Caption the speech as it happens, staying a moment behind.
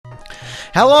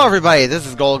Hello everybody, this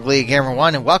is Gold Glee Gamer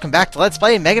 1 and welcome back to Let's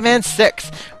Play Mega Man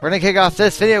 6. We're gonna kick off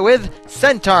this video with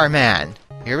Centaur Man.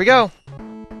 Here we go.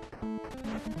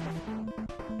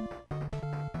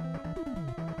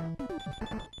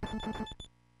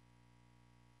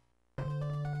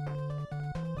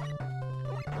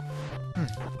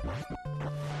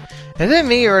 Is it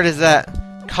me or does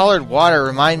that colored water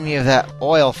remind me of that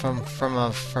oil from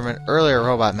an earlier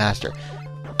Robot Master?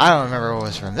 I don't remember what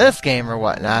was from this game or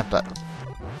whatnot, but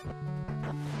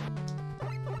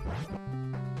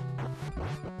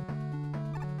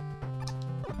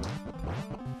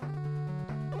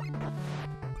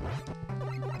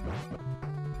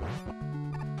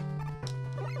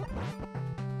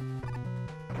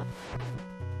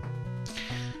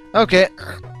okay.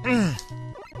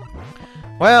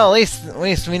 Well, at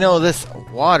least we know this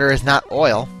water is not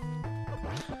oil.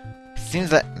 Seems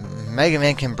that Mega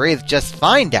Man can breathe just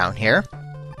fine down here.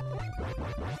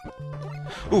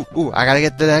 Ooh, I gotta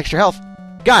get the extra health.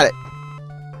 Got it!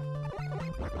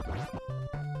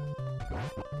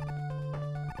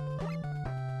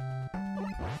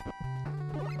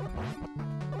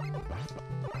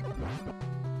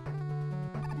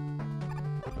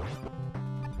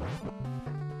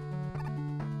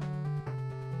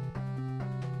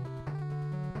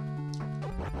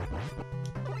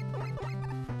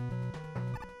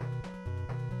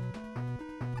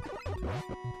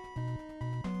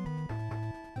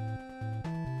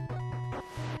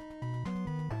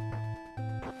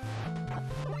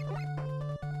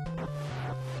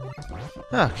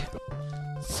 Okay.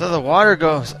 So the water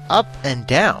goes up and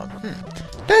down.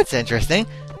 That's interesting.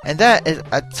 And that is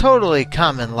a totally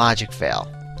common logic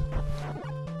fail.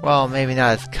 Well, maybe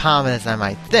not as common as I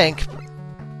might think.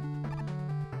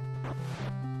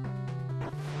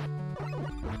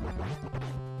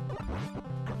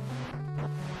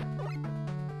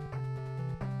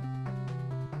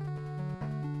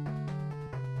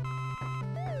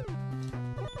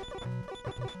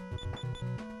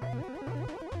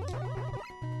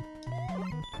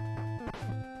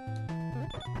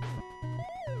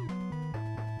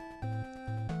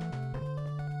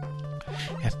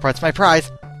 F part's my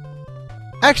prize.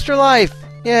 Extra life!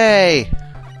 Yay!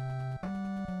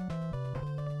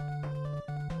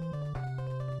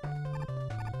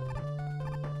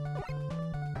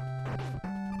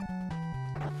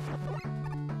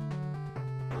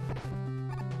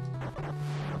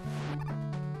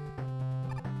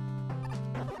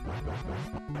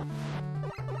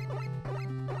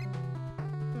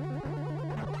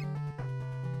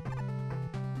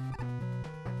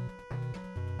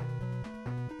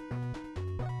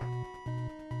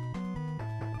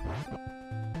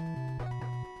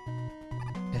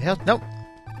 Nope.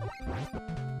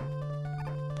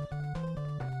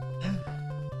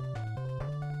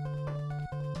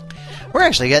 We're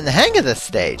actually getting the hang of this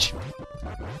stage.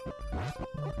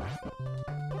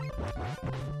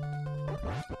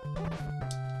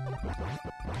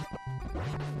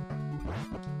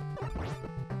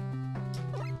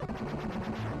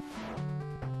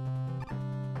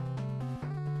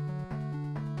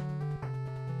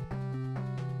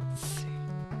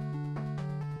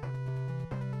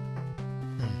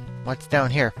 What's down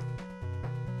here?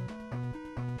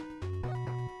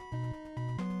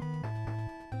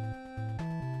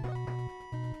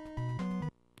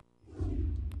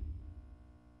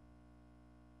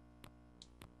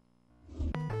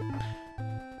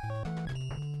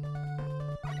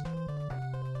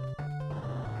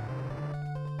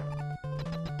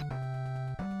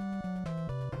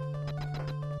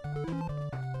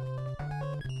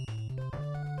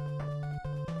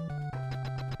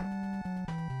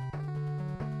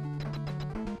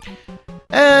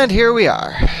 And here we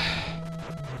are.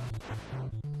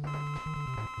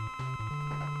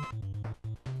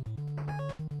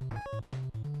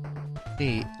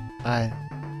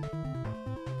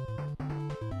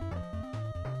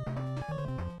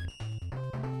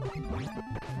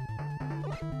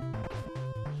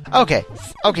 Okay,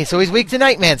 so he's weak to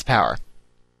Nightman's power.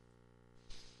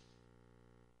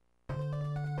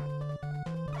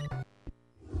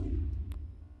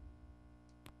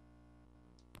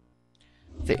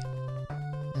 See.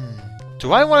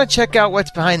 Do I want to check out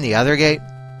what's behind the other gate?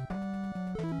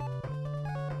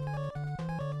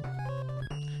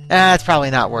 It's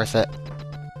probably not worth it.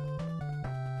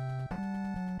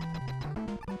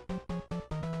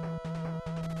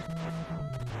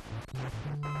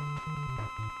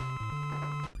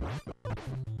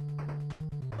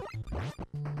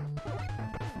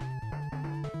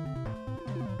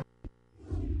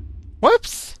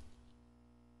 Whoops!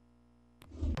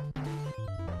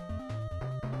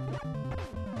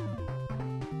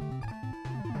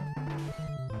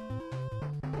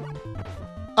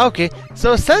 Okay,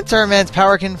 so Centaur Man's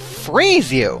power can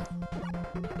freeze you!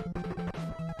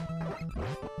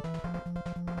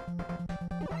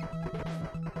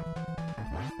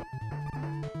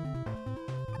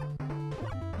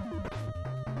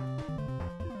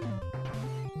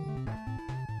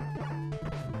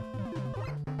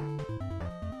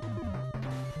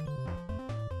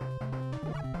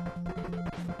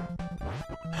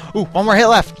 Ooh, one more hit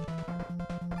left!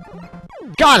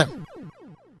 Got him!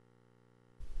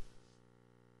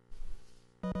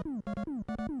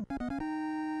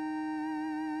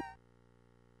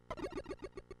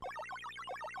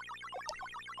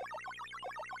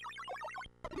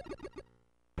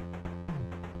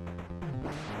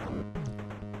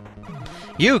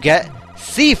 You get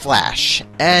C Flash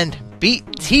and beat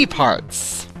T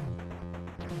parts.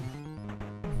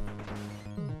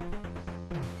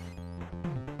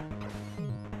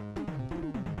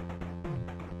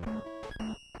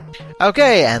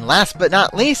 Okay, and last but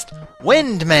not least,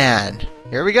 Windman.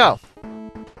 Here we go.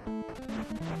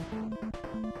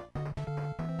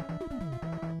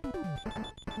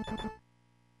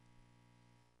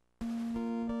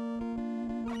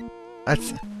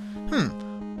 That's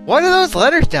what do those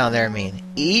letters down there mean?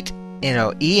 E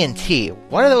and T.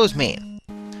 What do those mean?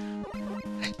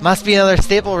 Must be another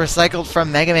staple recycled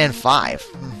from Mega Man 5.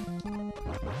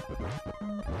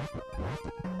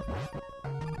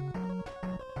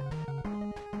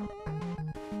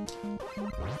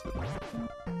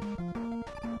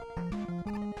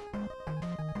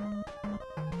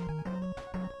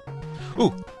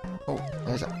 Ooh. Oh,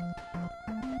 there's a...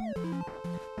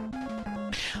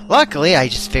 Luckily, I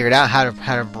just figured out how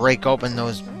to break open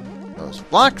those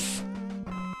blocks.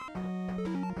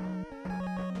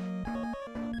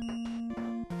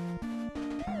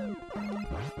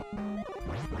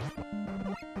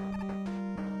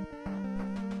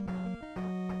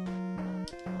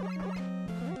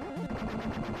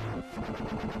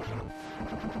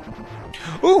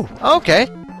 Ooh, okay.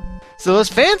 So those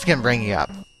fans can bring you up.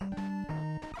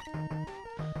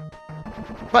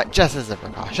 But just as a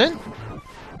precaution.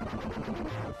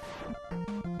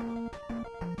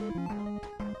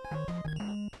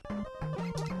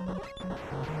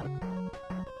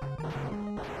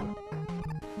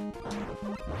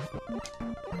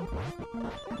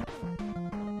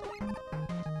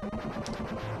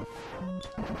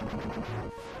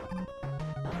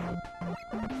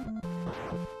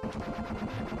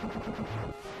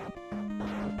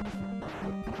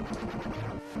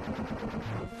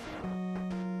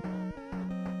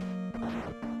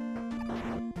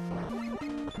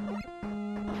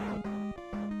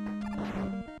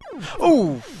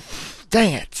 Ooh,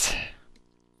 dang it.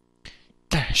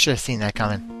 Should have seen that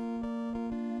coming.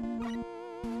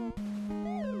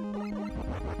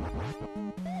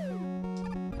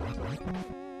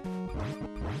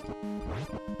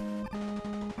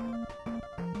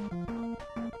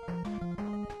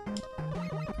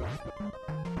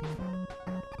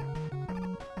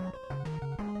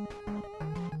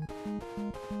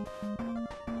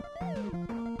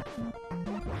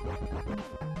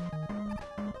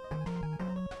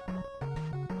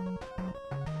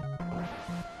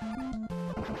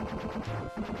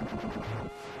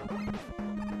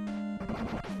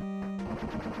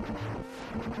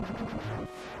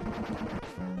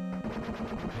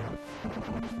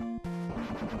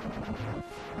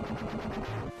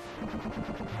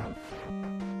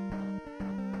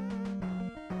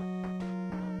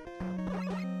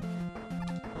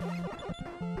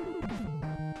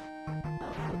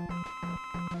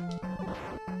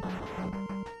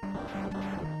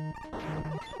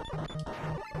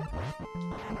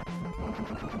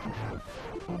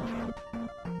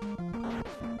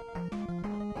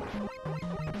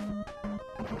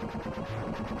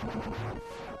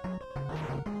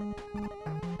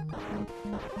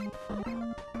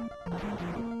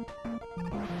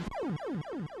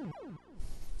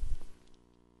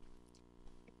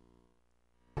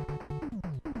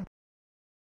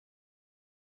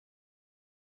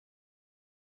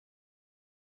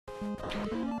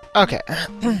 Okay.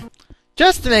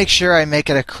 Just to make sure I make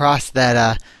it across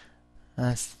that,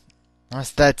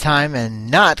 that time and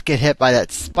not get hit by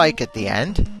that spike at the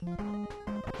end.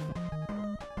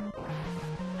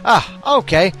 Ah,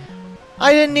 okay.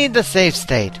 I didn't need the save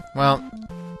state. Well,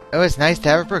 it was nice to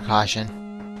have a precaution.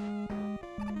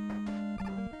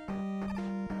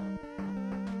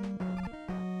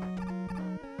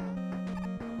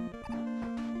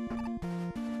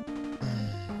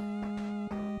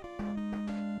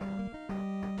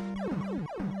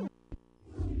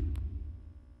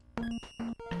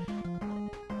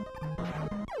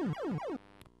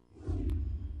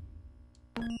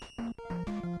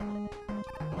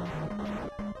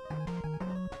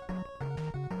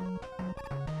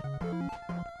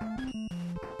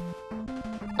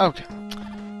 Okay.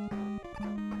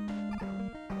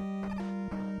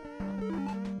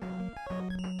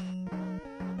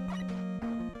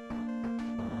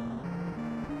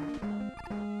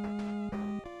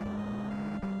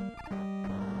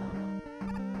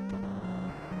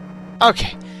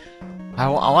 Okay. I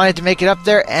wanted to make it up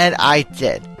there, and I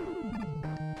did.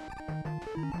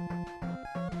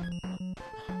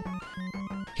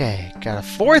 Okay, got a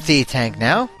 4th E-tank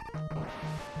now.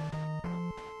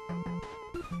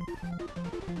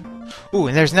 Ooh,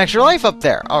 and there's an extra life up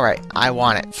there. Alright, I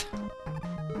want it.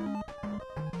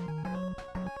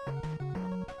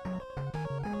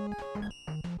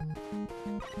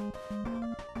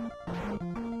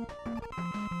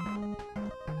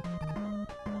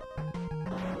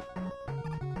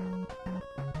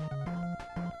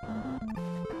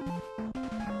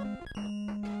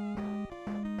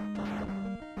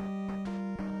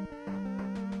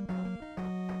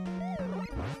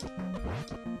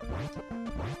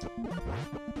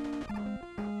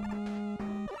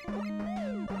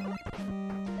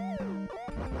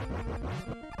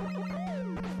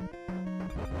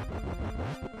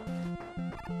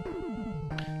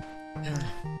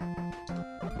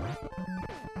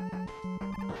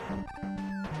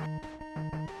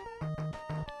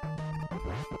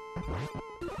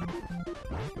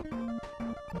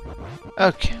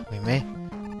 Okay, we may.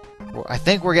 I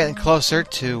think we're getting closer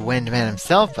to Windman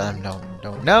himself, but I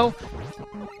don't know.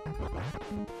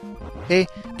 Okay,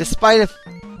 despite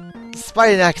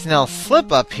an accidental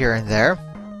slip up here and there.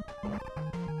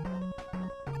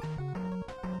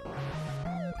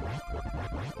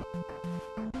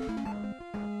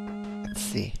 Let's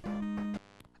see.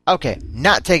 Okay,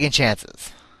 not taking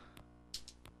chances.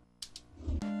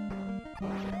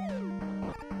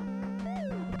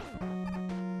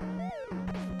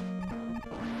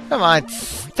 Come on,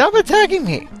 stop attacking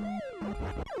me!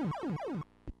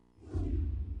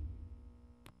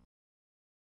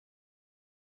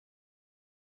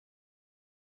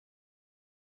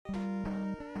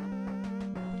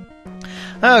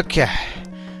 Okay.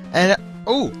 And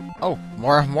oh,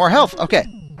 more health. Okay.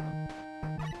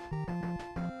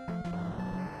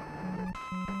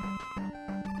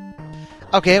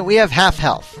 Okay, we have half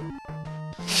health.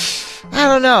 I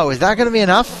don't know, is that going to be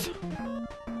enough?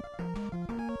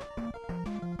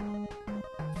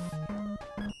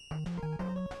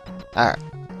 Alright.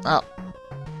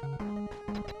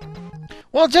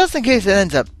 Well, just in case it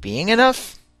ends up being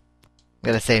enough, I'm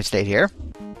going to save state here.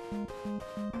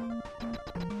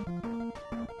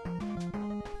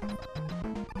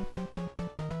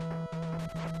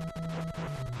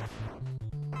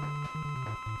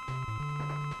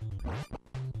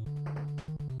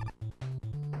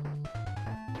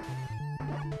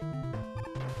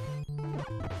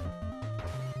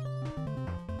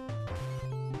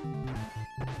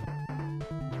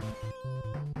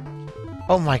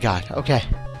 Oh my god, okay.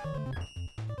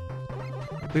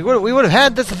 We would have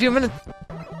had this a few minutes.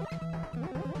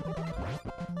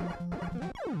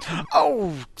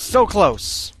 Oh, so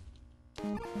close.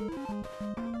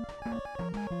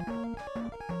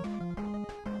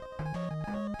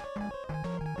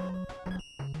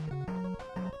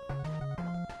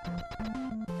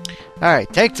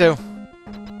 Alright, take 2.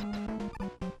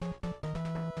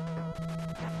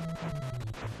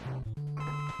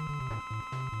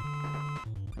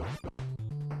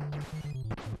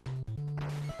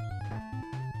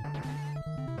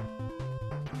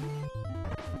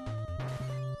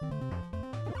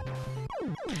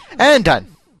 And done.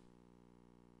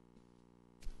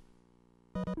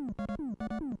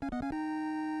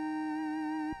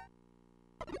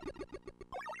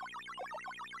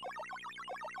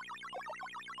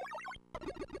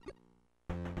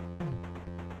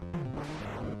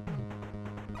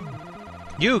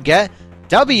 You get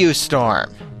W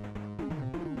Storm.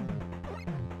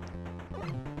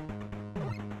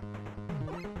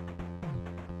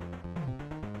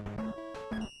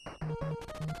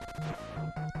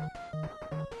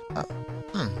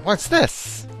 What's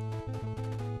this?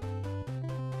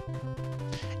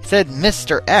 It said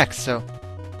Mr. X, so...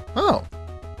 Oh.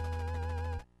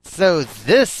 So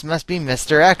this must be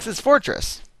Mr. X's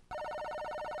fortress.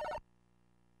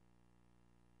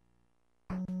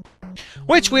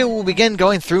 Which we will begin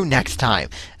going through next time.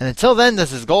 And until then,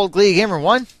 this is Gold Glee Gamer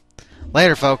 1.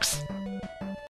 Later, folks.